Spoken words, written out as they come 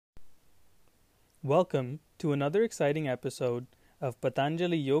Welcome to another exciting episode of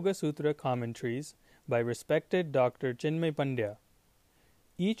Patanjali Yoga Sutra commentaries by respected Dr. Chinmay Pandya.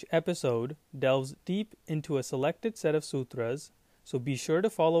 Each episode delves deep into a selected set of sutras, so be sure to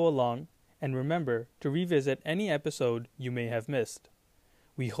follow along and remember to revisit any episode you may have missed.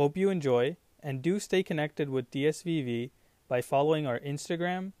 We hope you enjoy and do stay connected with DSVV by following our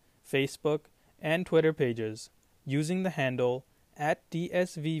Instagram, Facebook, and Twitter pages using the handle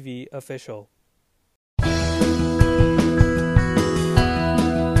 @DSVVofficial.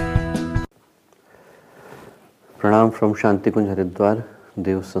 Pranam from Shantikunj Haridwar,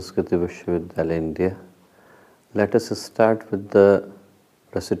 Dev Sanskriti Vishwavidyalaya, India. Let us start with the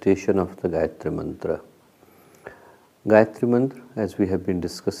recitation of the Gayatri Mantra. Gayatri Mantra, as we have been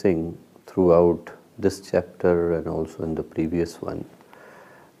discussing throughout this chapter and also in the previous one,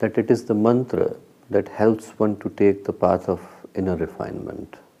 that it is the mantra that helps one to take the path of inner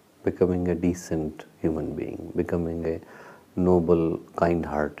refinement, becoming a decent human being, becoming a noble,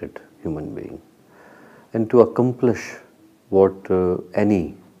 kind-hearted human being. And to accomplish what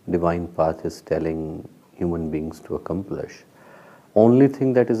any divine path is telling human beings to accomplish, only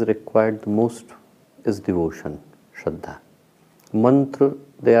thing that is required the most is devotion, Shraddha. Mantra,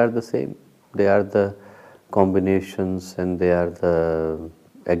 they are the same. They are the combinations and they are the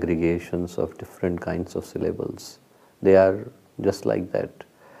aggregations of different kinds of syllables. They are just like that.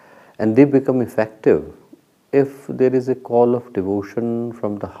 And they become effective if there is a call of devotion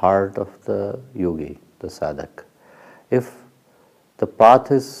from the heart of the yogi, the sadhak. If the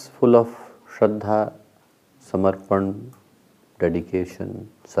path is full of Shraddha, Samarpan, dedication,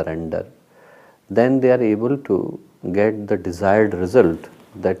 surrender, then they are able to get the desired result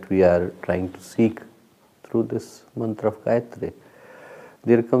that we are trying to seek through this mantra of Gayatri.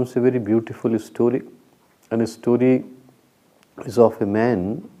 There comes a very beautiful story, and a story is of a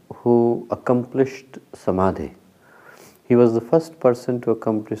man who accomplished Samadhi. He was the first person to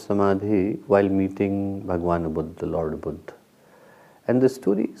accomplish Samadhi while meeting Bhagwan Buddha, Lord Buddha. And the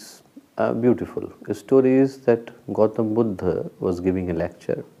story is beautiful. The story is that Gautam Buddha was giving a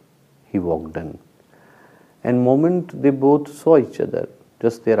lecture. He walked in. And moment they both saw each other,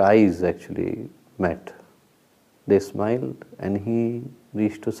 just their eyes actually met. They smiled and he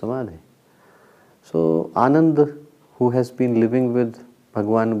reached to Samadhi. So Anand, who has been living with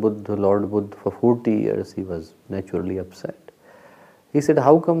Bhagwan Buddha, Lord Buddha for 40 years, he was naturally upset. He said,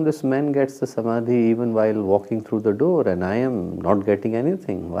 how come this man gets the Samadhi even while walking through the door and I am not getting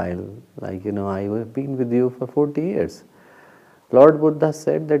anything while, I have been with you for 40 years. Lord Buddha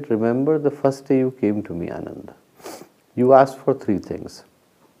said that, remember the first day you came to me, Ananda. You asked for three things.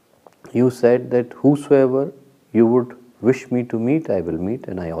 You said that whosoever you would wish me to meet, I will meet,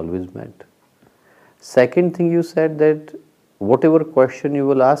 and I always met. Second thing, you said that whatever question you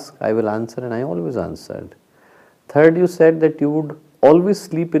will ask, I will answer, and I always answered. Third, you said that you would always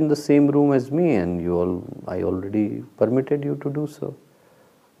sleep in the same room as me, and I already permitted you to do so.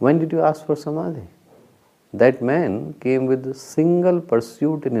 When did you ask for Samadhi? That man came with a single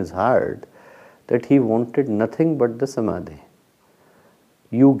pursuit in his heart, that he wanted nothing but the Samadhi.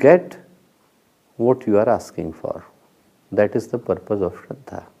 You get what you are asking for. That is the purpose of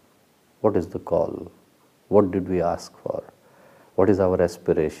Shraddha. What is the call? What did we ask for? What is our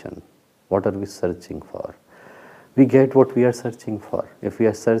aspiration? What are we searching for? We get what we are searching for. If we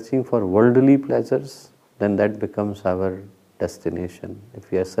are searching for worldly pleasures, then that becomes our destination.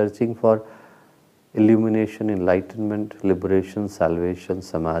 If we are searching for illumination, enlightenment, liberation, salvation,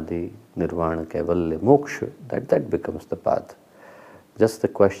 samadhi, nirvana, kaivalya, moksha, that becomes the path. Just the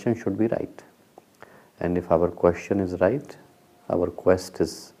question should be right. And if our question is right, our quest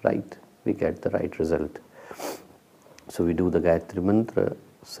is right, we get the right result. So we do the Gayatri Mantra,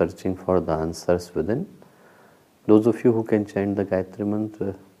 searching for the answers within. Those of you who can chant the Gayatri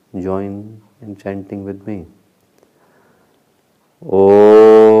Mantra, join in chanting with me.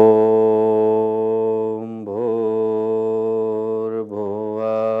 Om Bhur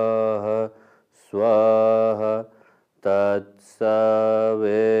Bhuvah Swaha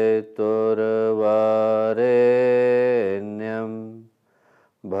Tatsaveturvarenyam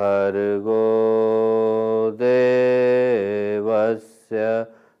Bhargo Devasya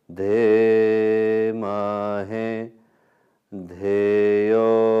Dhemahe Dheyo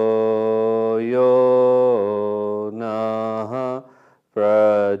Yonah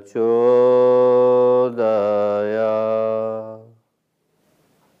Prachodaya.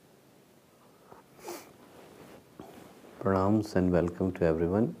 Pranams and welcome to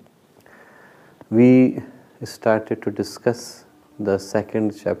everyone. We started to discuss the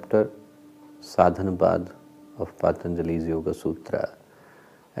second chapter, Sadhanabad of Patanjali's Yoga Sutra,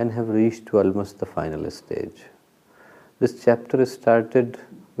 and have reached to almost the final stage. This chapter is started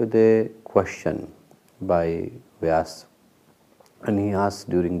with a question by Vyas, and he asks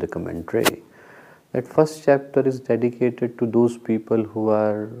during the commentary that first chapter is dedicated to those people who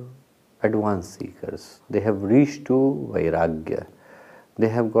are advanced seekers. They have reached to Vairagya. They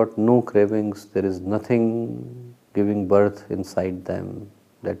have got no cravings. There is nothing giving birth inside them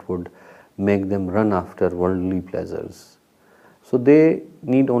that would make them run after worldly pleasures. So they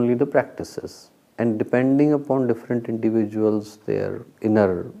need only the practices. And depending upon different individuals, their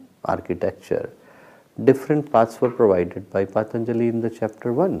inner architecture, different paths were provided by Patanjali in the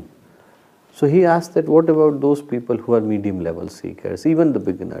chapter 1. So he asked that what about those people who are medium level seekers, even the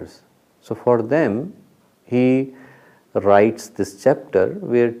beginners? So for them, he writes this chapter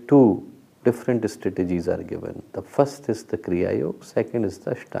where two different strategies are given. The first is the Kriya Yoga, second is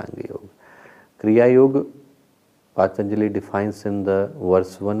the Ashtanga Yoga. Kriya Yoga, Patanjali defines in the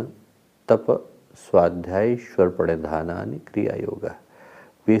verse 1, Tapa Swadhyay Shwar Pradhanani Kriya Yoga.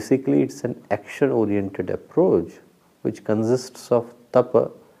 Basically, it's an action-oriented approach which consists of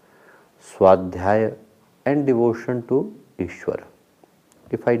Tapa, Swadhyaya and devotion to Ishwara.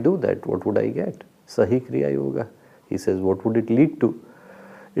 If I do that, what would I get? Sahi Kriya Yoga. He says, what would it lead to?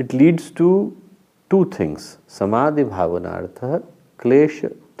 It leads to two things. Samadhi Bhavanartha,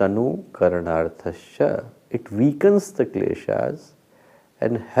 Klesha Tanu Karanarthasya. It weakens the kleshas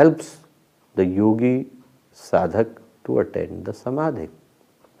and helps the yogi sadhak to attain the samadhi.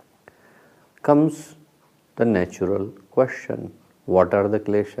 Comes the natural question, what are the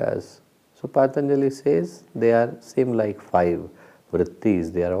kleshas? So Patanjali says they are same like 5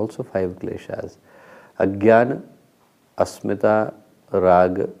 vrittis, they are also 5 kleshas. Ajnana, Asmita,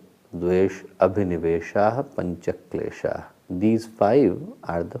 Rag, Dvesh, Abhiniveshah, Pancha klesha. These 5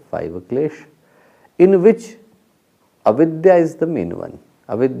 are the 5 klesha, in which avidya is the main one.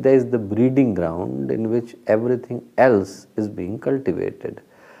 Avidya is the breeding ground in which everything else is being cultivated.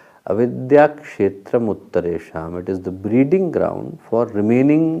 Avidya kshetram uttaresham. It is the breeding ground for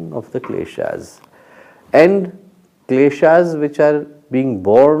remaining of the kleshas. And kleshas which are being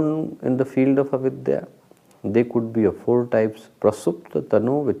born in the field of avidya, they could be of 4 types. Prasupta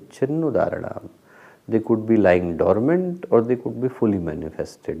tanu vicchinnu dharanam. They could be lying dormant or they could be fully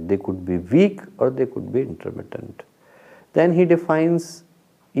manifested. They could be weak or they could be intermittent. Then he defines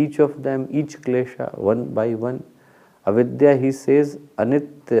each of them, each klesha, one by one. Avidya, he says,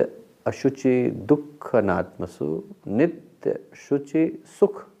 anitya ashuchi dukkha natmasu nitya shuchi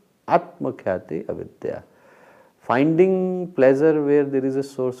sukh atma khyati avidya. Finding pleasure where there is a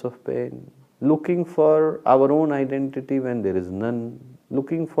source of pain, looking for our own identity when there is none,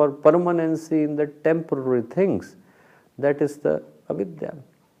 looking for permanency in the temporary things, that is the avidya.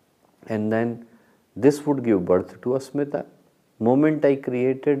 And then this would give birth to asmita. Moment I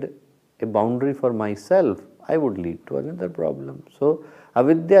created a boundary for myself, I would lead to another problem. So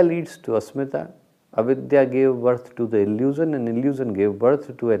avidya leads to asmita. Avidya gave birth to the illusion, and illusion gave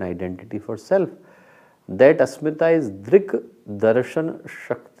birth to an identity for self. That asmita is drik darshan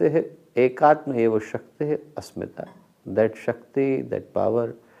shakti ekatma eva shakti asmita. That shakti, that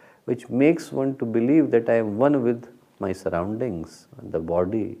power which makes one to believe that I am one with my surroundings, the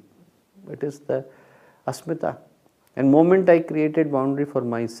body, it is the asmita. And moment I created boundary for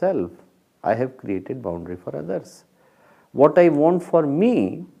myself, I have created boundary for others. What I want for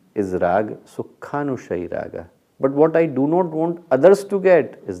me is raga, sukhanusayi raga. But what I do not want others to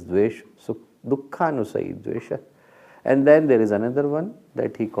get is dvesh, dukkhanusayi dvesha. And then there is another one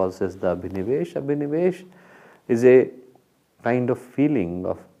that he calls as the abhinivesh. Abhinivesh is a kind of feeling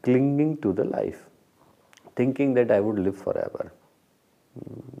of clinging to the life, thinking that I would live forever,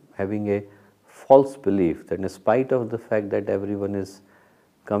 having a false belief that in spite of the fact that everyone is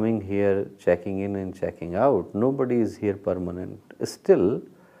coming here, checking in and checking out, nobody is here permanent. Still,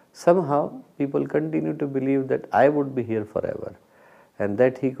 somehow people continue to believe that I would be here forever. And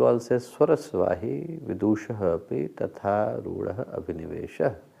that he calls as Swarasvahi Vidushaha api Tatha Rudaha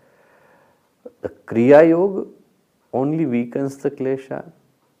Abhinivesha. The Kriya Yoga only weakens the klesha.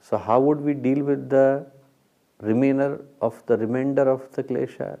 So how would we deal with the remainder of the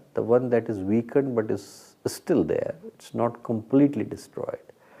klesha? The one that is weakened but is still there. It's not completely destroyed.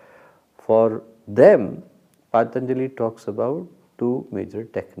 For them, Patanjali talks about 2 major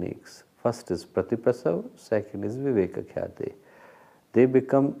techniques. First is Pratiprasav, second is Viveka Khyate. They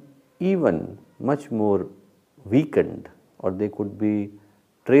become even much more weakened, or they could be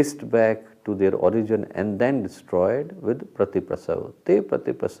traced back to their origin and then destroyed with Pratiprasav. Te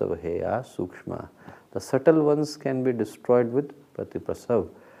Pratiprasav heya sukshma. The subtle ones can be destroyed with Pratiprasav.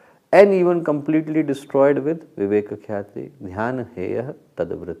 and even completely destroyed with viveka khyati, dhyana heya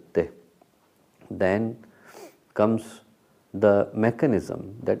tadvritte. Then comes the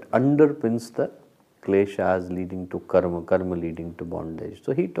mechanism that underpins the kleshas leading to karma, karma leading to bondage.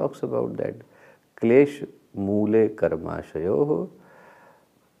 So he talks about that klesh mule karmashayoh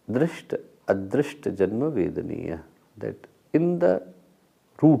drisht adrisht janma vedaniya, that in the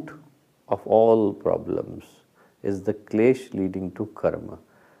root of all problems is the klesh leading to karma.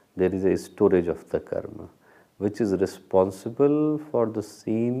 There is a storage of the karma which is responsible for the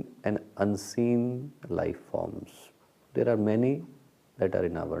seen and unseen life forms. There are many that are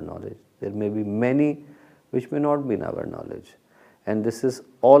in our knowledge. There may be many which may not be in our knowledge. And this is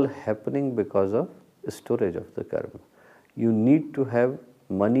all happening because of storage of the karma. You need to have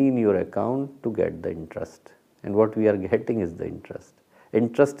money in your account to get the interest. And what we are getting is the interest.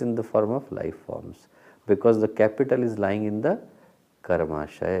 Interest in the form of life forms. Because the capital is lying in the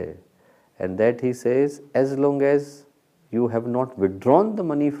karmashaya. And that he says, as long as you have not withdrawn the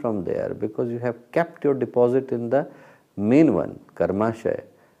money from there, because you have kept your deposit in the main one, karmashaya,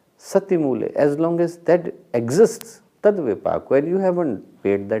 satimule, as long as that exists, tadvipak, when you haven't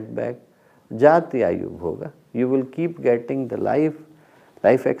paid that back, jati ayu bhoga, you will keep getting the life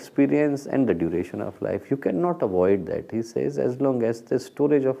experience and the duration of life. You cannot avoid that. He says, as long as the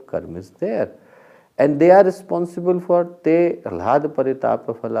storage of karma is there. And they are responsible for te hlad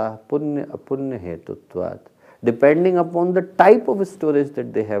paritapa phala punya apunya hetutvat, depending upon the type of storage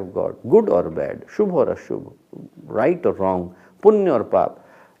that they have got, good or bad, shubh or ashubh, right or wrong, punya or pap.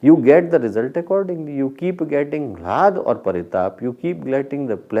 You get the result accordingly. You keep getting hlad or paritap, you keep getting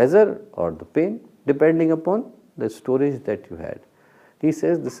the pleasure or the pain, depending upon the storage that you had. He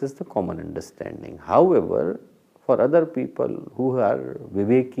says this is the common understanding. However, for other people who are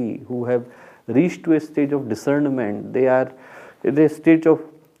viveki, who have reached to a stage of discernment, they are in a stage of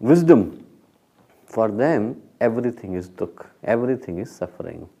wisdom. For them, everything is dukkha, everything is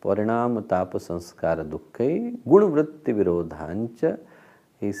suffering. Parinama tapa sanskara dukkha, gunvritti virodhancha.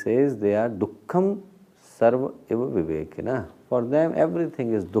 He says they are dukkham sarva eva vivekina. For them,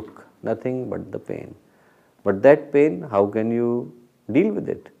 everything is dukkha, nothing but the pain. But that pain, how can you deal with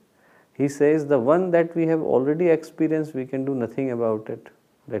it? He says the one that we have already experienced, we can do nothing about it.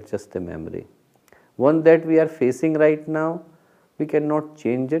 That's just a memory. One that we are facing right now, we cannot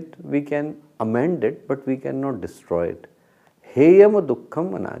change it, we can amend it, but we cannot destroy it. Heyam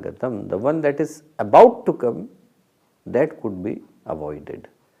dukkham anagatam, the one that is about to come, that could be avoided.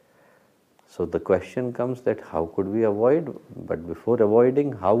 So the question comes that how could we avoid? But before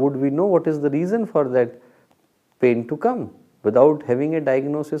avoiding, how would we know what is the reason for that pain to come? Without having a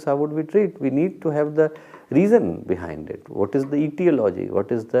diagnosis, how would we treat? We need to have the reason behind it. What is the etiology?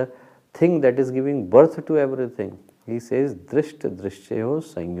 What is the thing that is giving birth to everything? He says, Drisht drishyayo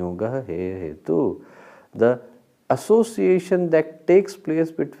sanyoga he hetu. The association that takes place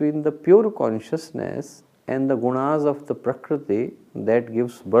between the pure consciousness and the gunas of the Prakriti, that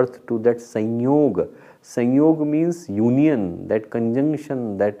gives birth to that sanyog. Sanyog means union, that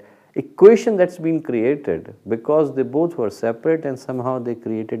conjunction, that equation that's been created because they both were separate and somehow they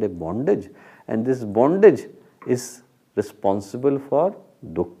created a bondage, and this bondage is responsible for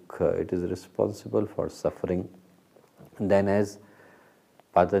dukkha, it is responsible for suffering. And then as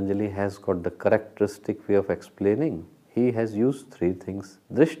Patanjali has got the characteristic way of explaining, he has used three things: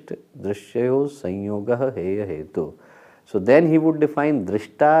 drisht, drishyayo, sanyoga, heya, hetu. So then he would define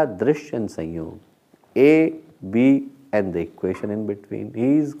drishta, drish and sanyog, A, B and the equation in between.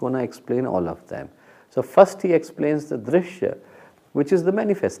 He is going to explain all of them. So first he explains the drishya, which is the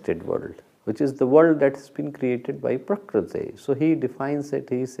manifested world, which is the world that has been created by Prakriti. So he defines it,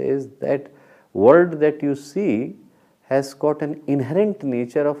 he says that world that you see has got an inherent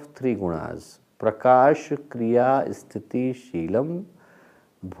nature of three gunas: prakash, kriya, sthiti, shilam,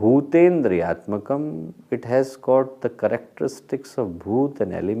 bhutendriyatmakam. It has got the characteristics of bhut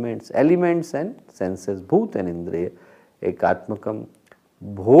and elements and senses, bhut and indriya, ekatmakam,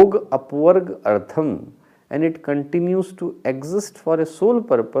 bhog apvarg artham, and it continues to exist for a sole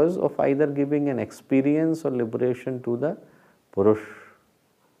purpose of either giving an experience or liberation to the purush,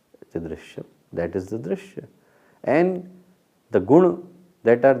 the drishya. That is the drishya. And the guna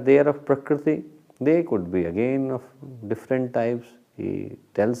that are there of Prakriti, they could be again of different types. He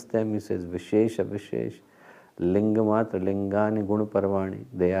tells them, he says, Vishesha, Vishesh, Lingamatra, Lingani, Guna Parvani.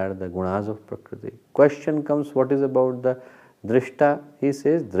 They are the gunas of Prakriti. Question comes, what is about the Drishta? He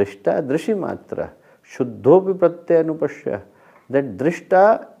says, Drishta, Drishimattra, Shuddhopi Pratyanupashya. That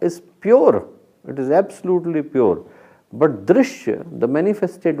Drishta is pure, it is absolutely pure. But Drishya, the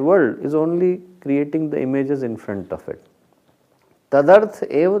manifested world, is only creating the images in front of it. Tadarth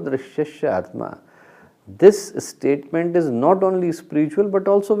eva drishyasya atma. This statement is not only spiritual but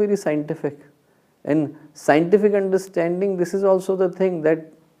also very scientific. In scientific understanding, this is also the thing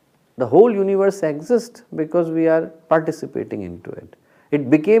that the whole universe exists because we are participating into it. It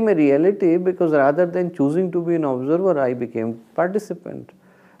became a reality because rather than choosing to be an observer, I became participant.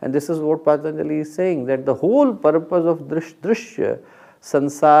 And this is what Patanjali is saying, that the whole purpose of drishya,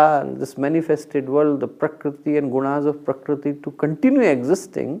 sansar, this manifested world, the prakriti and gunas of prakriti to continue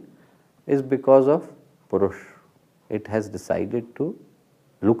existing is because of Purush. It has decided to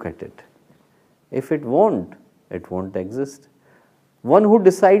look at it. If it won't exist. One who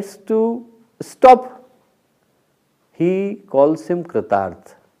decides to stop, he calls him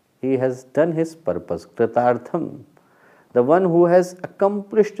Kritarth. He has done his purpose, Kritartham. The one who has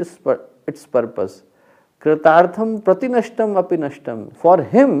accomplished its purpose. Kritartham pratinashtam apinashtam. For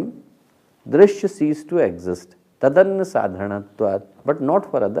him, drishya ceased to exist. Tadanna sadharanatvat, but not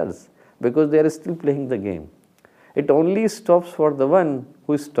for others, because they are still playing the game. It only stops for the one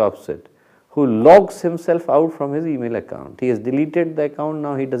who stops it, who logs himself out from his email account. He has deleted the account,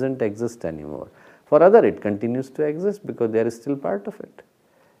 now he doesn't exist anymore. For other, it continues to exist because they are still part of it.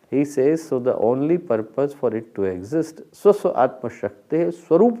 He says, so the only purpose for it to exist, swaswa atma shakti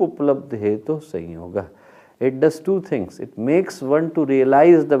swarup upalabdhi hetu sanyoga. It does two things. It makes one to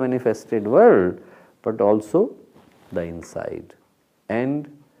realize the manifested world, but also the inside.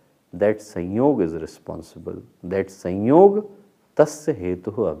 And that sanyog is responsible. That sanyog tasya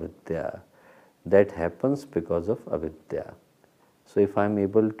hetu avidya. That happens because of avidya. So if I am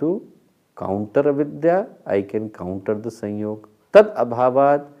able to counter avidya, I can counter the sanyog. Tad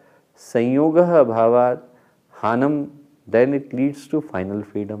abhavat, sanyogah abhavat, hanam, then it leads to final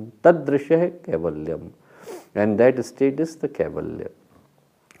freedom. Tad drishya kaivalyam. And that state is the kaivalya.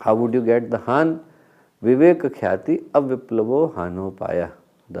 How would you get the han? Viveka khyati aviplavo hanopaya.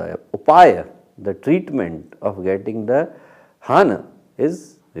 The upaya, the treatment of getting the hana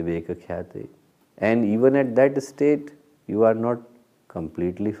is viveka khyati. And even at that state, you are not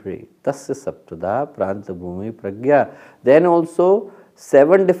completely free. Tasya saptada pranta bhumi pragya. Then also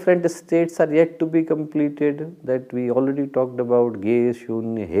 7 different states are yet to be completed, that we already talked about. Ge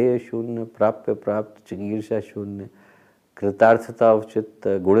shunya, he shunya, prapya prapt, chikirsha shunya, kritarthata of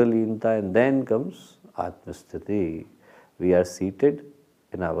chitta, gudalinta, and then comes atmasthiti. We are seated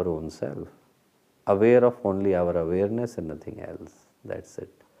in our own self, aware of only our awareness and nothing else. That's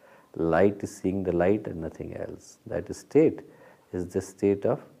it. Light is seeing the light and nothing else. That state is the state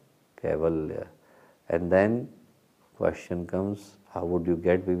of kaivalya. And then question comes, how would you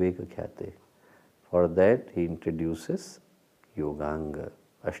get viveka khyati? For that he introduces yoganga,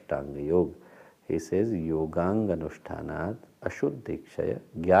 ashtanga yoga. He says yoganga anushtanat ashuddhikshaya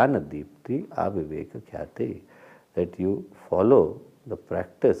jnana deepti aviveka khyati. That you follow the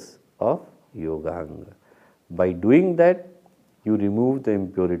practice of yoganga. By doing that, you remove the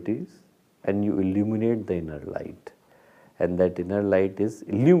impurities and you illuminate the inner light. And that inner light is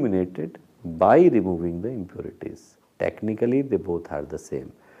illuminated by removing the impurities. Technically, they both are the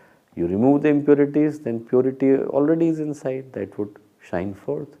same. You remove the impurities, then purity already is inside, that would shine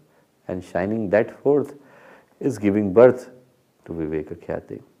forth. And shining that forth is giving birth to Viveka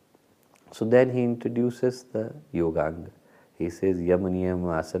Khyati. So then he introduces the yoganga. He says yam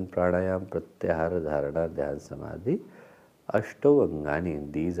niyam asan pranayam pratyahara dharana dhyan samadhi ashto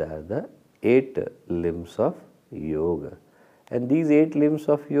angani. These are the 8 limbs of yoga. And these 8 limbs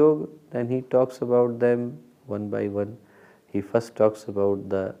of yoga, then he talks about them one by one. He first talks about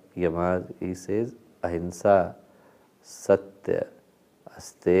the yamas. He says ahimsa, satya,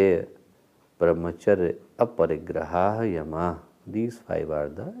 asteya, brahmacharya, aparigraha, yama. These 5 are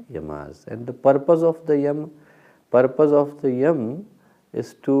the yamas. And the purpose of the yam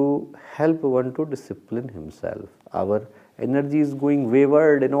is to help one to discipline himself. Our energy is going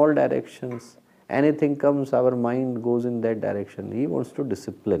wayward in all directions. Anything comes, our mind goes in that direction. He wants to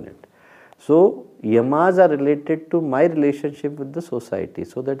discipline it. So, yamas are related to my relationship with the society,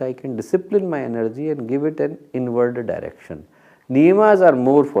 so that I can discipline my energy and give it an inward direction. Niyamas are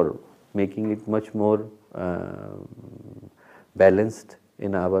more for making it much more balanced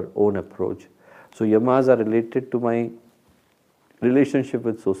in our own approach. So, yamas are related to my relationship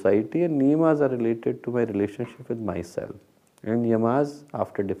with society, and niyamas are related to my relationship with myself. And yamas,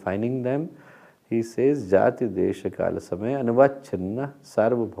 after defining them, he says jati desha kala samaya anuvachanna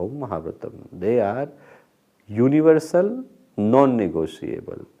sarvabhaum mahavratam. They are universal,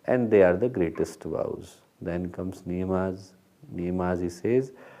 non-negotiable, and they are the greatest vows. Then comes niyamas. Niyamas, he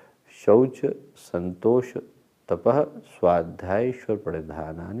says, shaucha, santosha, tapah, swadhyay, ishwar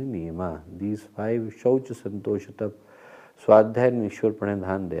pranidhanani niyama. These 5, shaucha, santosha, tap. स्वाध्याय ईश्वर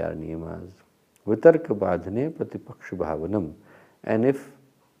प्रणिधान, they are niyamas. Vitarka badhane pratipaksh bhavanam. And if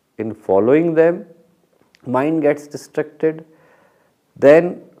in following them, mind gets distracted,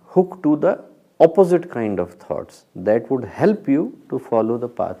 then hook to the opposite kind of thoughts that would help you to follow the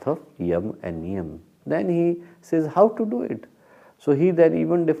path of yam and niyam. Then he says how to do it. So he then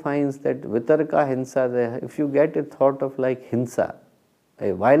even defines that vitarka hinsa, if you get a thought of like hinsa,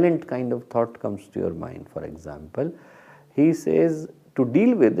 a violent kind of thought comes to your mind, for example, he says to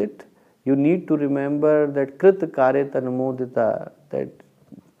deal with it, you need to remember that krita karyata anumodita, that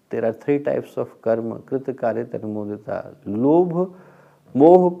there are three types of karma, krita karyata anumodita, lobh,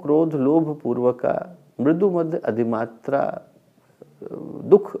 moh, krodh, lobh purvaka, mridu madhya adhimatra,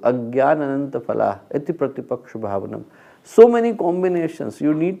 dukh agyan ananta phala, iti pratipaksha bhavanam. So many combinations.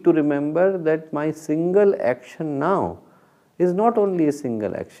 You need to remember that my single action now is not only a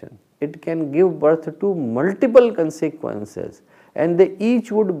single action. It can give birth to multiple consequences, and they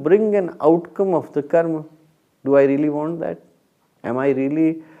each would bring an outcome of the karma. Do I really want that? Am I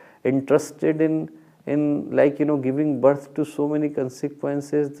really interested in giving birth to so many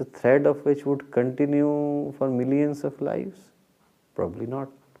consequences, the thread of which would continue for millions of lives? Probably not.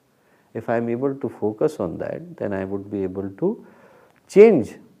 If I am able to focus on that, then I would be able to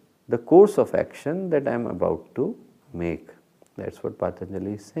change the course of action that I am about to make. That's what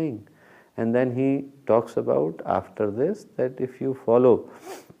Patanjali is saying. And then he talks about after this that if you follow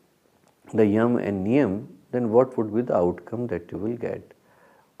the yam and niyam, then what would be the outcome that you will get?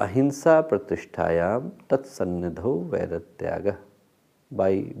 Ahimsa pratisthayam tat sannidho vairatyaga.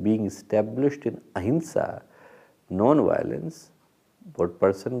 By being established in ahimsa, non-violence, what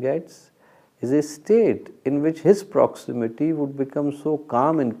person gets is a state in which his proximity would become so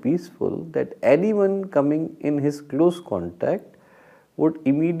calm and peaceful that anyone coming in his close contact would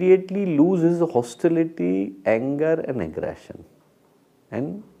immediately lose his hostility, anger and aggression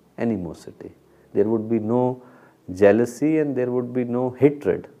and animosity. There would be no jealousy and there would be no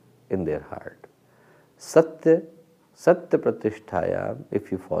hatred in their heart. Satya pratisthayam,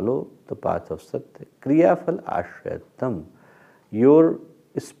 if you follow the path of Satya, kriyafal ashrayatam, your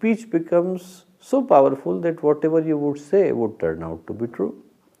speech becomes so powerful that whatever you would say would turn out to be true.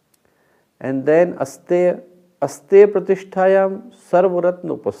 And then aste pratisthayam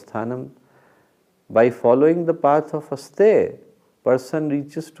sarvaratna upasthanam. By following the path of aste, person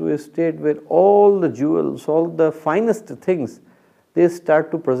reaches to a state where all the jewels, all the finest things, they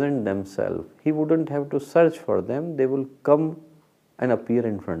start to present themselves. He wouldn't have to search for them, they will come and appear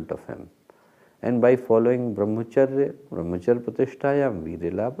in front of him. And by following brahmacharya pratisthayam,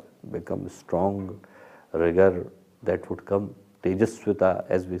 virelabha, become strong, rigor that would come, tejasvita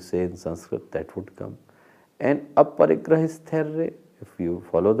as we say in Sanskrit, that would come. And aparigraha sthairya, if you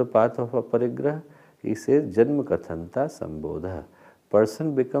follow the path of aparigraha, he says janma kathanta sambodha.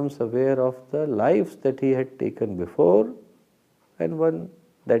 Person becomes aware of the lives that he had taken before and one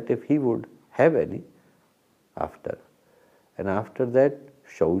that if he would have any after. And after that,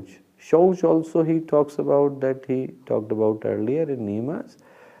 shauch. Shauch also he talks about, that he talked about earlier in niyamas,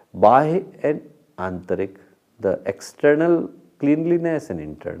 bahy and antarik, the external cleanliness and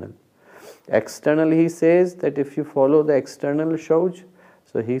internal. External, he says that if you follow the external shauch,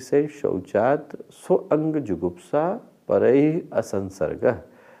 so he says shauchat so anga jugupsa parai asansarga,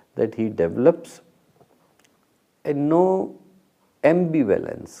 that he develops a no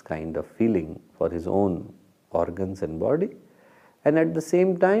ambivalence kind of feeling for his own organs and body, and at the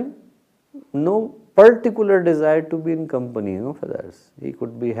same time no particular desire to be in company of others. He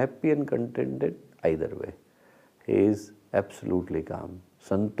could be happy and contented either way. He is absolutely calm.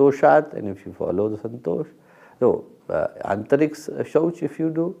 Santoshat, and if you follow the santosh, so antarik shauch if you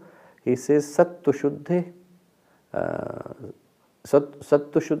do, he says sattu shuddhi,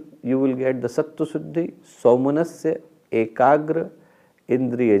 you will get the sattu shuddhi, saumanasya ekagra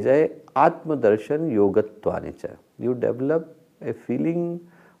indriyajaya atma darshan yogatvanicha. You develop a feeling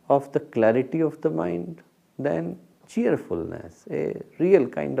of the clarity of the mind, then cheerfulness, a real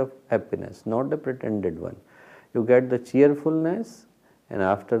kind of happiness, not a pretended one. You get the cheerfulness, and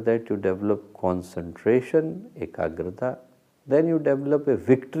after that you develop concentration, ekagrata, then you develop a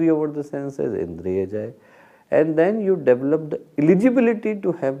victory over the senses, indriyajaya, and then you develop the eligibility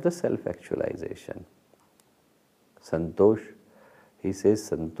to have the self-actualization. Santosh, he says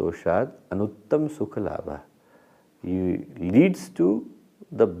santoshat anuttam sukha labha. He leads to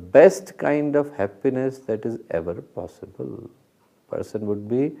the best kind of happiness that is ever possible. Person would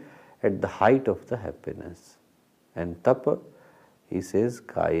be at the height of the happiness. And tapa, he says,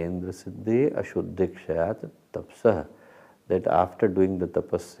 kayendra siddhi ashuddhikshayat tapsah, that after doing the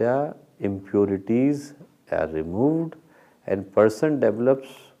tapasya, impurities are removed and person develops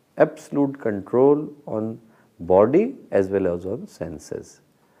absolute control on body as well as on senses.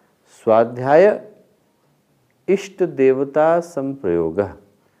 Swadhyaya Ishta Devata Samprayoga.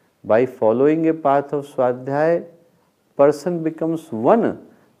 By following a path of Swadhyaya, person becomes one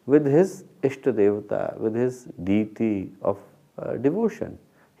with his Ishta Devata, with his deity of devotion.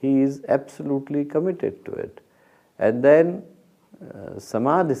 He is absolutely committed to it. And then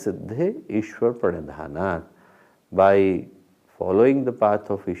Samadhi Siddhe Ishwar Pranidhanat. By following the path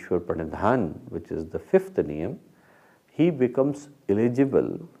of Ishwar Pranidhan, which is the fifth niyam, he becomes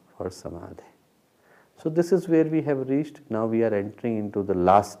eligible for Samadhi. So this is where we have reached. Now we are entering into the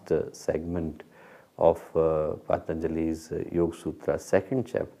last segment of Patanjali's Yoga Sutra, second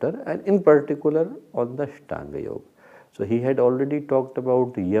chapter, and in particular on the Ashtanga Yoga. So he had already talked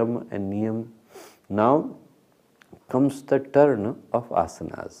about Yam and Niyam. Now comes the turn of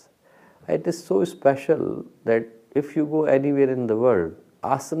asanas. It is so special that if you go anywhere in the world,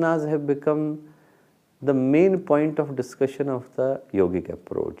 asanas have become the main point of discussion of the yogic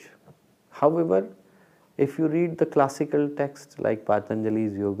approach. However, if you read the classical texts like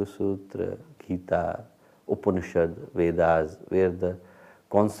Patanjali's Yoga Sutra, Gita, Upanishad, Vedas, where the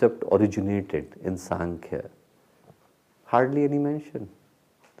concept originated in Sankhya, hardly any mention.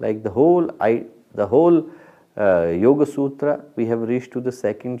 Like the whole Yoga Sutra, we have reached to the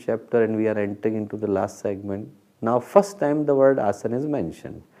second chapter and we are entering into the last segment. Now first time the word asana is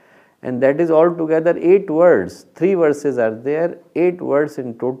mentioned, and that is altogether 8 words. 3 verses are there, 8 words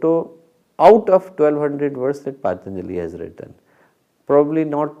in toto out of 1200 words that Patanjali has written. Probably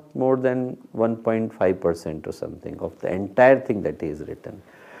not more than 1.5% or something of the entire thing that he has written.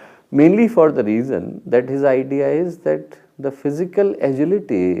 Mainly for the reason that his idea is that the physical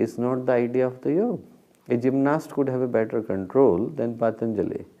agility is not the idea of the yoga. A gymnast could have a better control than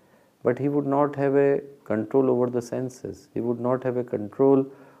Patanjali, but he would not have a control over the senses. He would not have a control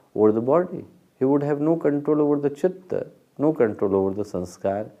over the body. He would have no control over the chitta, no control over the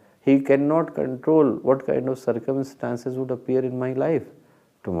sanskar. He cannot control what kind of circumstances would appear in my life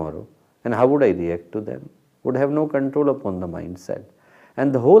tomorrow and how would I react to them. Would have no control upon the mindset.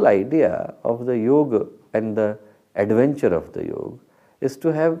 And the whole idea of the yoga and the adventure of the yoga is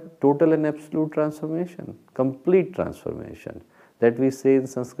to have total and absolute transformation, complete transformation, that we say in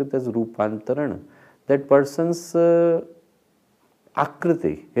Sanskrit as Rupantarana. That person's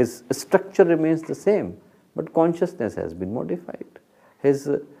akriti, his structure remains the same, but consciousness has been modified. His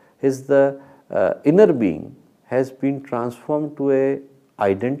inner being has been transformed to a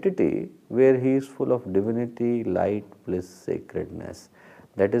identity where he is full of divinity, light, bliss, sacredness.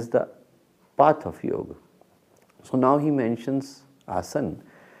 That is the path of yoga. So now he mentions asana,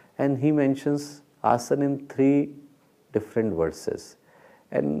 and he mentions asana in 3 different verses,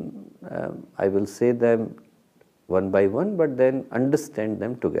 and I will say them one by one, but then understand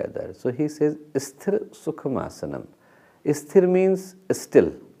them together. So he says sthir sukham asanam. Sthir means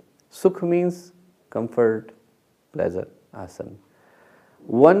still, sukh means comfort, pleasure, asana.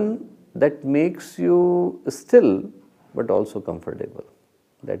 One that makes you still but also comfortable,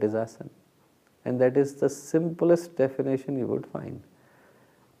 that is asana. And that is the simplest definition you would find.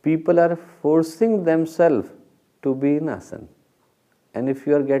 People are forcing themselves to be in asana, and if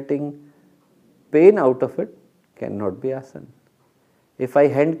you are getting pain out of it, cannot be asana. If I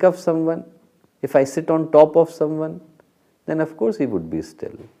handcuff someone, if I sit on top of someone, then of course he would be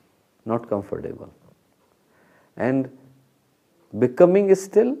still, not comfortable. And becoming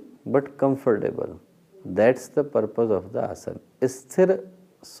still but comfortable, that's the purpose of the asana. Sthir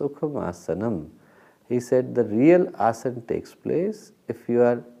sukham asanam. He said the real asana takes place if you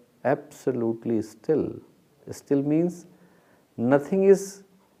are absolutely still. Still means nothing is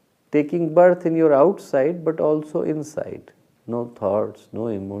taking birth in your outside but also inside. No thoughts, no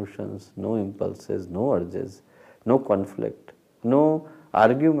emotions, no impulses, no urges, no conflict, no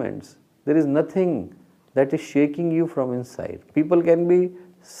arguments. There is nothing that is shaking you from inside. People can be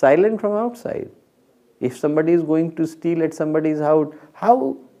silent from outside. If somebody is going to steal at somebody's house,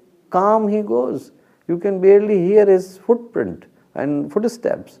 how calm he goes. You can barely hear his footprint and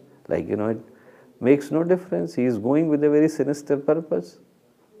footsteps. Like, it makes no difference. He is going with a very sinister purpose.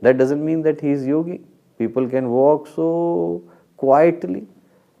 That doesn't mean that he is yogi. People can walk so quietly.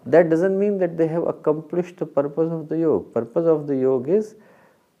 That doesn't mean that they have accomplished the purpose of the yoga. Purpose of the yoga is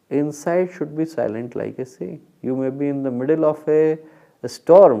inside should be silent like a sea. You may be in the middle of a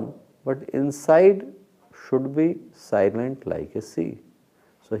storm, but inside should be silent like a sea.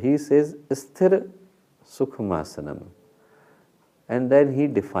 So he says sthir sukhamasanam, and then he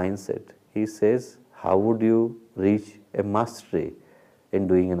defines it. He says, how would you reach a mastery in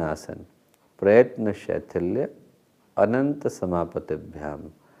doing an asana? Prayatna shaitilya Ananta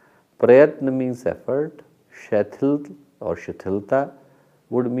Samapatibhyam. Prayatna means effort, Shathil or Shathilta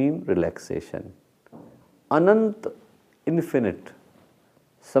would mean relaxation. Anant, infinite.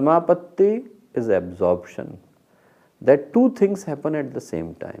 Samapatti is absorption. That two things happen at the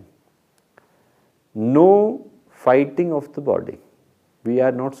same time. No fighting of the body. We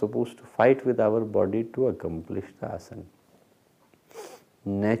are not supposed to fight with our body to accomplish the asana.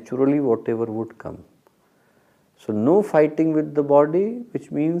 Naturally, whatever would come. So, no fighting with the body,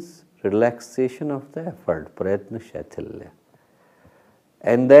 which means relaxation of the effort, prayatna shathilya.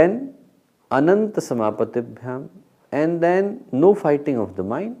 And then, ananta samapatibhyam, and then no fighting of the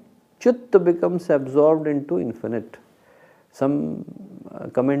mind. Chitta becomes absorbed into infinite. Some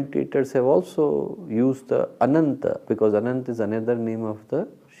commentators have also used the Ananta, because Ananta is another name of the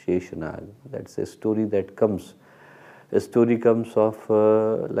Sheshanag. That's a story that comes. A story comes of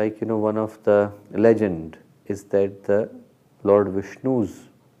one of the legend is that the Lord Vishnu's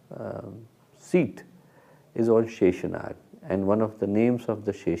seat is on Sheshanag, and one of the names of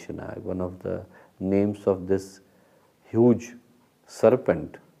the Sheshanag, one of the names of this huge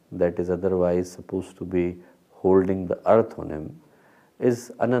serpent that is otherwise supposed to be holding the earth on him,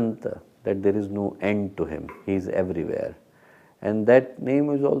 is Ananta, that there is no end to him. He is everywhere. And that name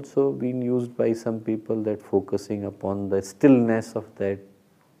is also being used by some people, that focusing upon the stillness of that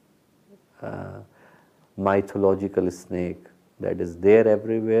mythological snake that is there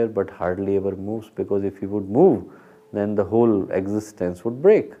everywhere but hardly ever moves, because if he would move, then the whole existence would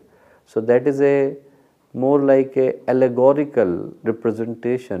break. So that is a more like a allegorical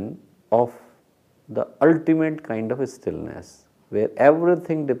representation of the ultimate kind of stillness, where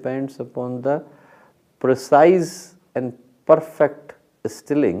everything depends upon the precise and perfect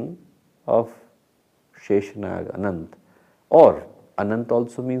stilling of Sheshanag Anant, or Anant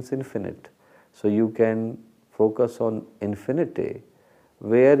also means infinite. So you can focus on infinity,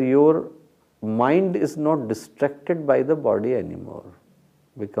 where your mind is not distracted by the body anymore,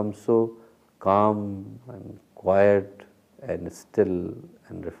 becomes so calm and quiet and still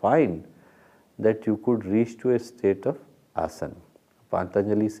and refined that you could reach to a state of asana.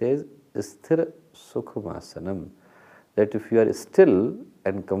 Patanjali says, Sthira Sukhamasana, that if you are still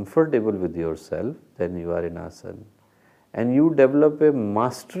and comfortable with yourself, then you are in asana. And you develop a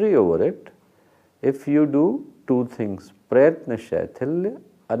mastery over it if you do two things, prayatna shathilya,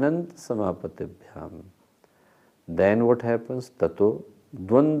 anant samapatibhyam. Then what happens? Tato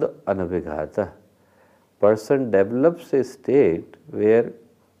dvanda anabhighata. Person develops a state where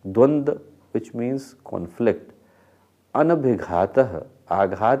dvanda, which means conflict, anabhighata,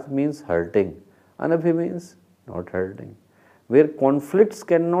 aghat means hurting, anabhi means not hurting, where conflicts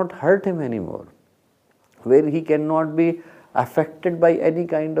cannot hurt him anymore, where he cannot be affected by any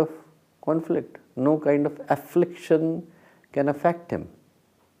kind of conflict, no kind of affliction can affect him,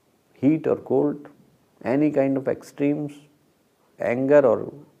 heat or cold, any kind of extremes, anger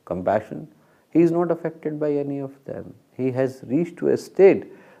or compassion, he is not affected by any of them. He has reached to a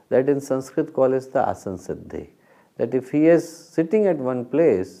state that in Sanskrit called as the asana siddhi, that if he is sitting at one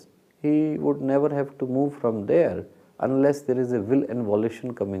place, he would never have to move from there unless there is a will and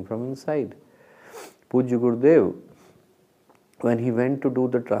volition coming from inside. Pujya Gurudev, when he went to do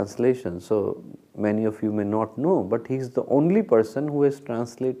the translation, so many of you may not know, but he is the only person who has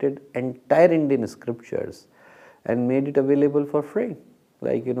translated entire Indian scriptures and made it available for free.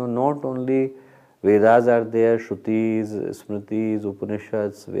 Like, not only Vedas are there, Shrutis, Smritis,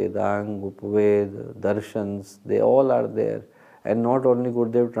 Upanishads, Vedang, Upaved, Darshans, they all are there. And not only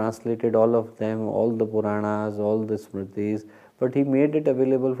Gurudev translated all of them, all the Puranas, all the Smritis, but he made it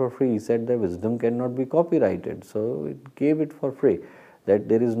available for free. He said that wisdom cannot be copyrighted, so it gave it for free. That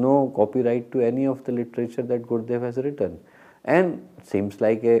there is no copyright to any of the literature that Gurudev has written. And it seems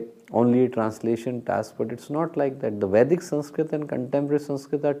like only a translation task, but it's not like that. The Vedic Sanskrit and contemporary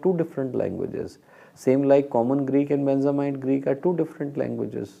Sanskrit are two different languages. Same like common Greek and Benjamite Greek are two different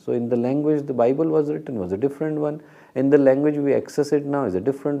languages. So in the language the Bible was written was a different one. In the language we access it now is a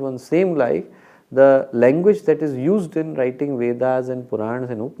different one. Same like the language that is used in writing Vedas and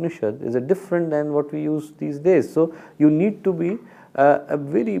Puranas and Upanishads is a different than what we use these days. So you need to be a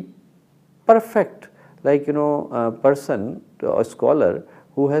very perfect person, a scholar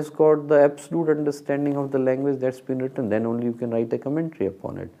who has got the absolute understanding of the language that's been written, then only you can write a commentary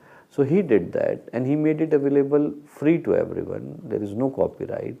upon it. So he did that and he made it available free to everyone, there is no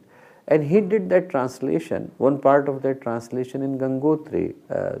copyright. And he did that translation, one part of that translation in Gangotri,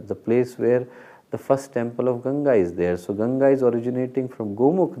 the place where the first temple of Ganga is there. So Ganga is originating from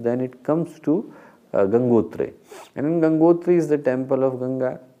Gomukh, then it comes to Gangotri. And in Gangotri is the temple of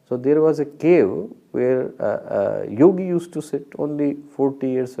Ganga. So there was a cave where yogi used to sit only 40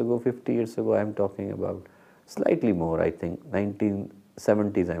 years ago, 50 years ago I am talking about, slightly more I think,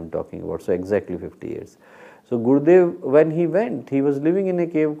 1970s I am talking about, so exactly 50 years. So Gurudev, when he went, he was living in a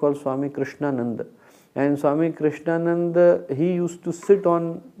cave called Swami Krishnananda, and Swami Krishnananda, he used to sit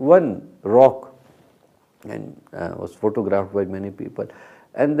on one rock and was photographed by many people,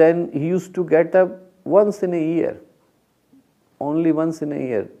 and then he used to get up once in a year, only once in a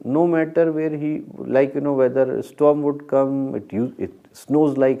year, no matter where he, like whether a storm would come, it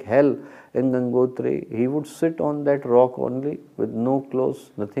snows like hell in Gangotri, he would sit on that rock only with no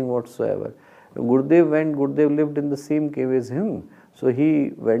clothes, nothing whatsoever. Gurudev went, Gurudev lived in the same cave as him, so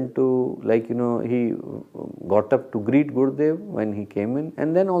he went to, he got up to greet Gurudev when he came in,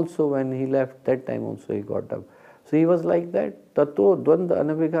 and then also when he left, that time also he got up. So he was like that, tato dvanda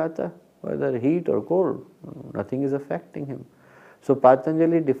anabhigata, whether heat or cold, nothing is affecting him. So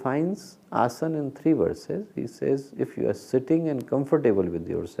Patanjali defines asana in 3 verses. He says, if you are sitting and comfortable with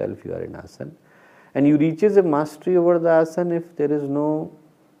yourself, you are in asana, and you reaches a mastery over the asana if there is no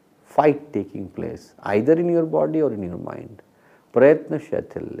fight taking place, either in your body or in your mind. Prayatna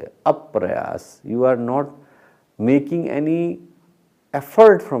shaitilya, aprayas, you are not making any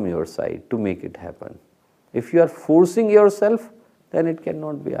effort from your side to make it happen. If you are forcing yourself, then it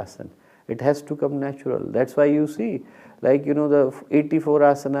cannot be asana. It has to come natural. That's why you see, the 84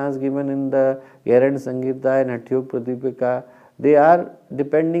 asanas given in the Yarand Samhita and Hatha Yoga Pradipika, they are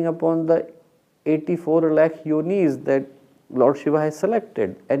depending upon the 84 lakh yonis that Lord Shiva has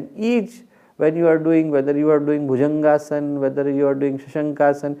selected, and each, when you are doing, whether you are doing Bhujangasana, whether you are doing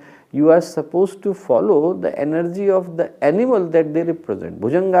Shashankasana, you are supposed to follow the energy of the animal that they represent.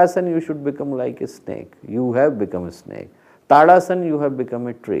 Bhujangasana, you should become like a snake. You have become a snake. Tadasana, you have become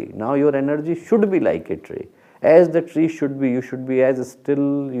a tree. Now your energy should be like a tree. As the tree should be, you should be as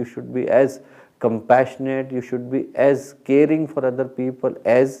still, you should be as compassionate, you should be as caring for other people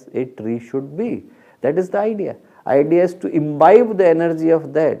as a tree should be. That is the idea. Idea is to imbibe the energy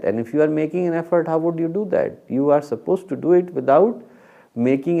of that, and if you are making an effort, how would you do that? You are supposed to do it without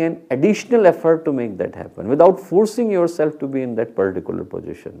making an additional effort to make that happen, without forcing yourself to be in that particular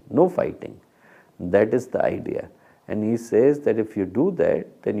position. No fighting. That is the idea. And he says that if you do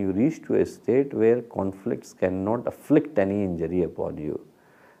that, then you reach to a state where conflicts cannot afflict any injury upon you.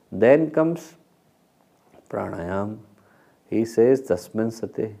 Then comes pranayam. He says tasmin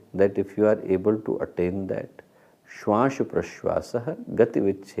sate, that if you are able to attain that, Shvash prashvasah gati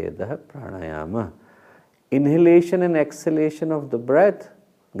vichhedah pranayama. Inhalation and exhalation of the breath,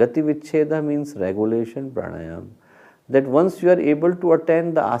 gati vichhedah means regulation, pranayam. That once you are able to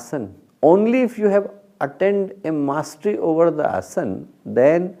attain the asana, only if you have attained a mastery over the asana,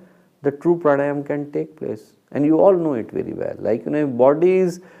 then the true pranayam can take place. And you all know it very well. If body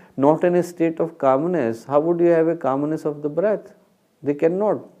is not in a state of calmness, how would you have a calmness of the breath? They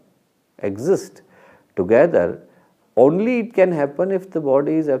cannot exist together. Only it can happen if the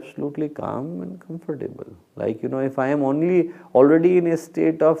body is absolutely calm and comfortable. If I am already in a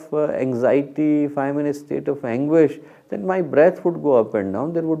state of anxiety, if I am in a state of anguish, then my breath would go up and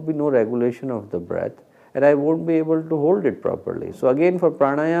down. There would be no regulation of the breath, and I won't be able to hold it properly. So again, for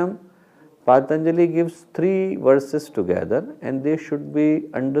pranayam, Patanjali gives 3 verses together, and they should be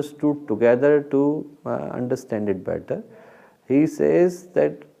understood together to understand it better. He says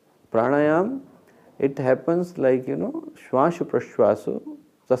that pranayam, it happens shvasha prashvaso,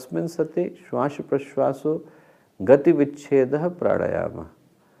 tasmin sate, shvasha prashvaso, gati vichhedah pranayama,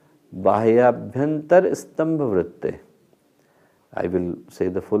 bahyabhyantar stambha vritte. I will say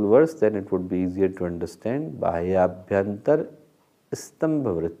the full verse, then it would be easier to understand. Bahyabhyantar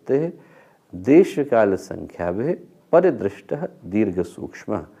stambha vritte, deshakala sankhyabe, paridrishtah dirgha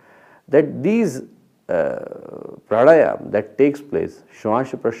sukshma. That these pranayam that takes place,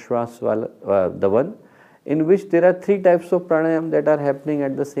 Shvasha Prashvas, the one in which there are 3 types of pranayam that are happening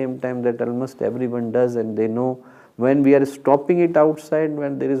at the same time, that almost everyone does, and they know when we are stopping it outside,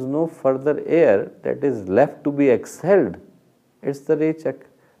 when there is no further air that is left to be exhaled, it's the rechak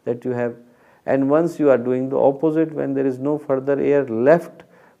that you have. And once you are doing the opposite, when there is no further air left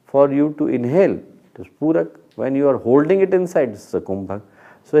for you to inhale, it is purak. When you are holding it inside, it's a kumbha.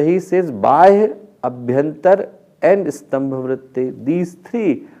 So he says, Bahya, Abhyantar and Stambha Vritti, these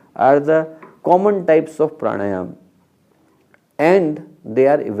 3 are the common types of pranayam, and they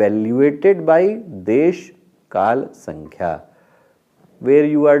are evaluated by Desh, Kal, Sankhya. Where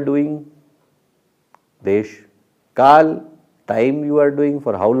you are doing, Desh, Kal, time you are doing,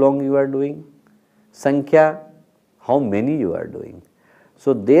 for how long you are doing, Sankhya, how many you are doing.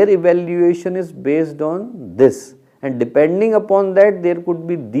 So their evaluation is based on this. And depending upon that, there could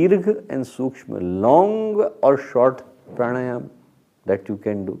be dirgha and sukshma, long or short pranayam that you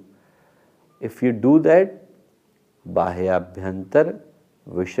can do. If you do that, bahyabhyantar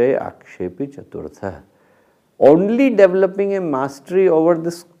vishay akshepi chaturtha, only developing a mastery over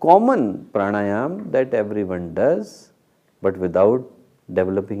this common pranayam that everyone does, but without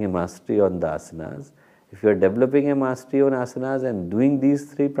developing a mastery on the asanas. If you are developing a mastery on asanas and doing these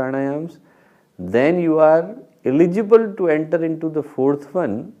three pranayams, then you are eligible to enter into the fourth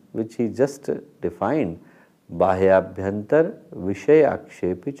one, which he just defined, bahyabhyantar vishay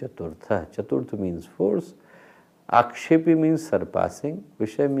akshepi chaturtha. Chaturtha means force, akshepi means surpassing,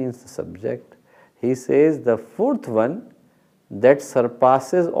 vishay means the subject. He says the fourth one that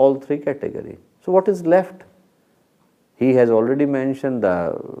surpasses all three categories. So what is left? He has already mentioned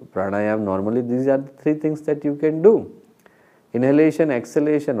the pranayam. Normally these are the three things that you can do: inhalation,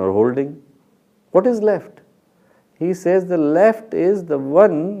 exhalation or holding. What is left? He says the left is the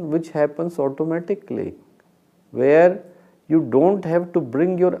one which happens automatically, where you don't have to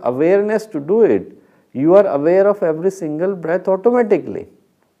bring your awareness to do it. You are aware of every single breath automatically.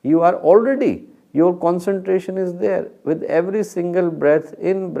 You are already, your concentration is there. With every single breath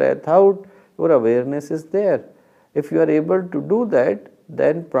in, breath out, your awareness is there. If you are able to do that,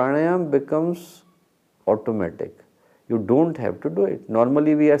 then pranayam becomes automatic. You don't have to do it.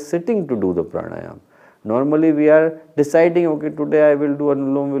 Normally we are sitting to do the pranayam. Normally we are deciding, okay, today I will do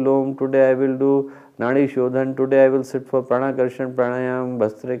Anulom Vilom, today I will do Nadi Shodhan, today I will sit for Pranakarshan Pranayam,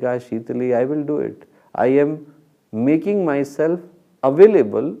 Bhastrika, Shitali, I will do it. I am making myself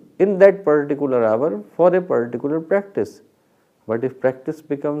available in that particular hour for a particular practice. But if practice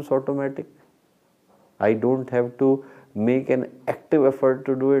becomes automatic, I don't have to make an active effort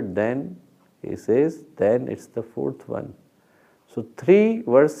to do it, then he says, then it's the fourth one. So 3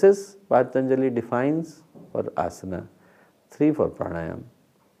 verses Patanjali defines for asana, 3 for pranayam.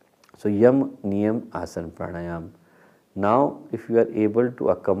 So yam, niyam, asana, pranayam. Now if you are able to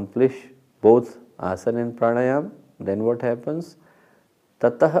accomplish both asana and pranayam, then what happens?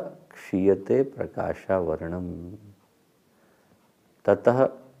 Tatah kshiyate prakasha varanam.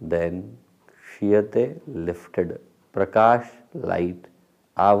 Tatah, then, kshiyate, lifted, prakash, light,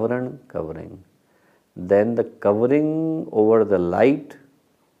 avaran, covering. Then the covering over the light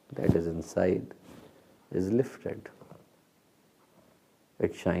that is inside is lifted.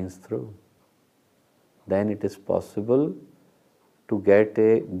 It shines through. Then it is possible to get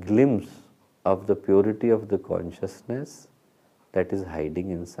a glimpse of the purity of the consciousness that is hiding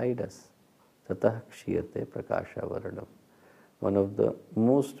inside us. Tatah kshiyate prakasha varanam. One of the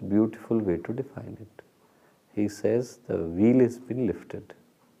most beautiful way to define it. He says the veil has been lifted.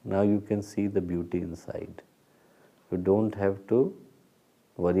 Now you can see the beauty inside. You don't have to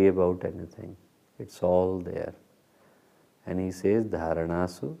worry about anything. It's all there. And he says,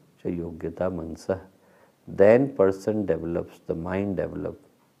 dharanasu cha yogyata mansa. Then person develops, the mind develops,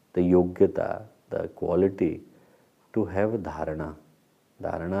 the yogyata, the quality to have dharana.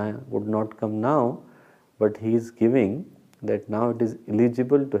 Dharana would not come now, but he is giving that now it is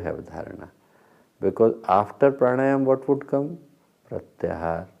eligible to have dharana. Because after pranayam what would come?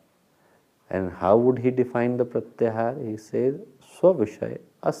 Pratyahar. And how would he define the pratyahar? He says, Swavishay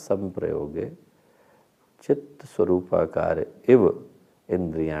asamprayoge chit swarupakare iva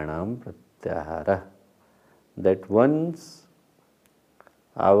indriyanam pratyahara. That once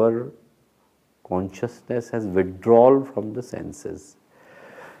our consciousness has withdrawn from the senses.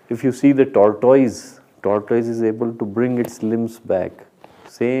 If you see the tortoise is able to bring its limbs back.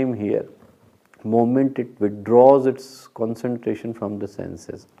 Same here. Moment it withdraws its concentration from the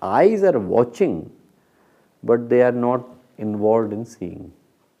senses. Eyes are watching, but they are not involved in seeing.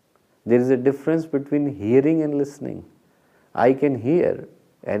 There is a difference between hearing and listening. I can hear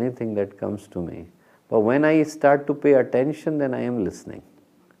anything that comes to me, but when I start to pay attention, then I am listening.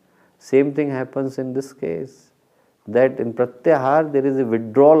 Same thing happens in this case, that in pratyahar there is a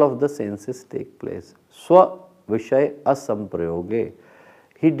withdrawal of the senses take place. Swa vishay asamprayoge.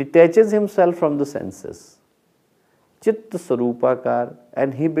 He detaches himself from the senses. Chitta sarupakar,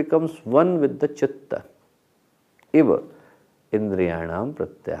 and he becomes one with the chitta. Iva indriyanam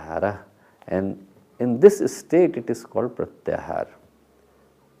pratyahara. And in this state it is called pratyahar.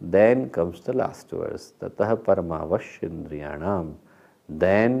 Then comes the last verse. Tatah paramavashya indriyanam.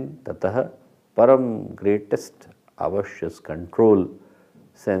 Then tatah param, greatest avashyas, control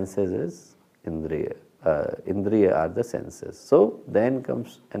senses is indriya. Indriya are the senses. So then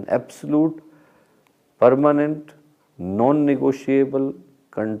comes an absolute, permanent, non-negotiable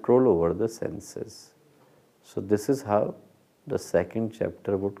control over the senses. So this is how the second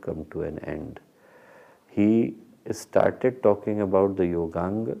chapter would come to an end. He started talking about the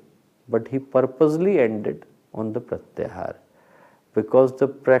Yoganga, but he purposely ended on the Pratyahar, because the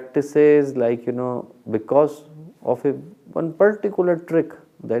practices, like, because of one particular trick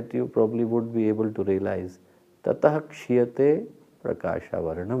that you probably would be able to realize, tatah kshiyate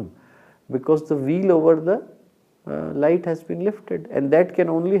prakashavarnam, because the veil over the light has been lifted, and that can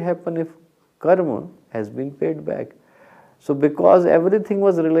only happen if karma has been paid back. So because everything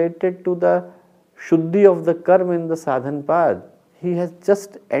was related to the shuddhi of the karma in the sadhan path, he has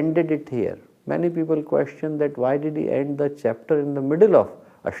just ended it here. Many people question that why did he end the chapter in the middle of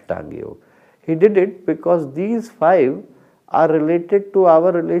Ashtanga Yoga. He did it because these 5 are related to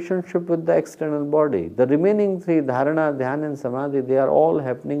our relationship with the external body. The remaining 3, dharana, dhyana and samadhi, they are all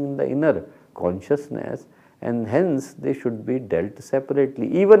happening in the inner consciousness, and hence they should be dealt separately,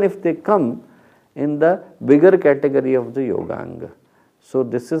 even if they come in the bigger category of the Yoganga. So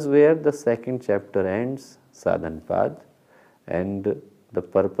this is where the second chapter ends, Sadhan Path, and the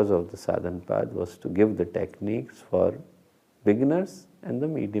purpose of the Sadhan Path was to give the techniques for beginners and the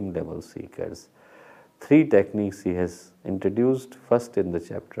medium level seekers. 3 techniques he has introduced. First, in the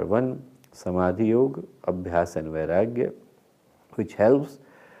chapter 1, Samadhi Yoga, Abhyas and Vairagya, which helps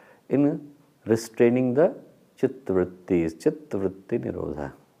in restraining the Chitta Vrittis, Chitta Vritti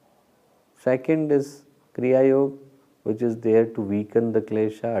Nirodha. Second is Kriya Yoga, which is there to weaken the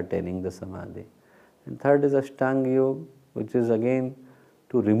klesha, attaining the Samadhi. And third is Ashtanga Yoga, which is again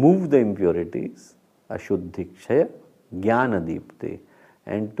to remove the impurities, Ashuddhikshaya, Jnana Deepte,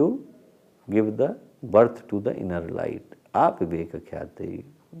 and to give the birth to the inner light. A Viveka Khyate.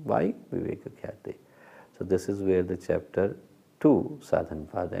 Why Viveka Khyate? So this is where the chapter 2 Sadhan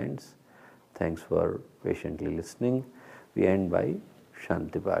Path ends. Thanks for patiently listening. We end by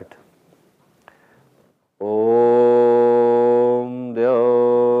Shantipat. Om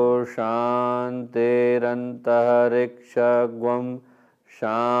Deo Shantirantahariksha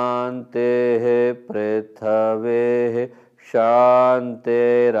Shantehe Prithavehe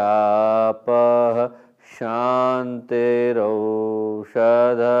Shantirapah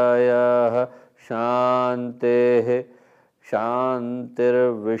Shantiroshadhayah Shantehe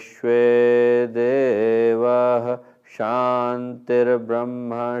Shantirvishve Devah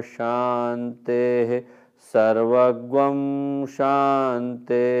Shantirbrahma Shantehe Sarvagvam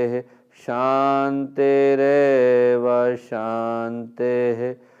Shantehe Shantireva Shantehe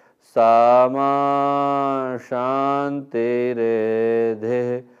Sama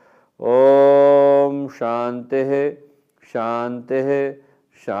Shantiredhe. Om Shantehe Shantehe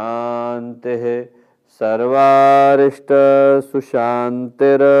Shantehe Sarvarishta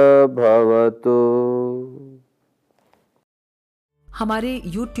Sushantir Bhavatu. हमारे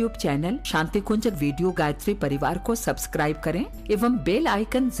YouTube channel शांति कुंज video Gayatri परिवार को subscribe करें एवं bell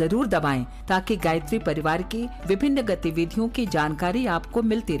icon जरूर दबाएं ताकि गायत्री परिवार की विभिन्न गतिविधियों की जानकारी आपको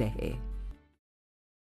मिलती रहे।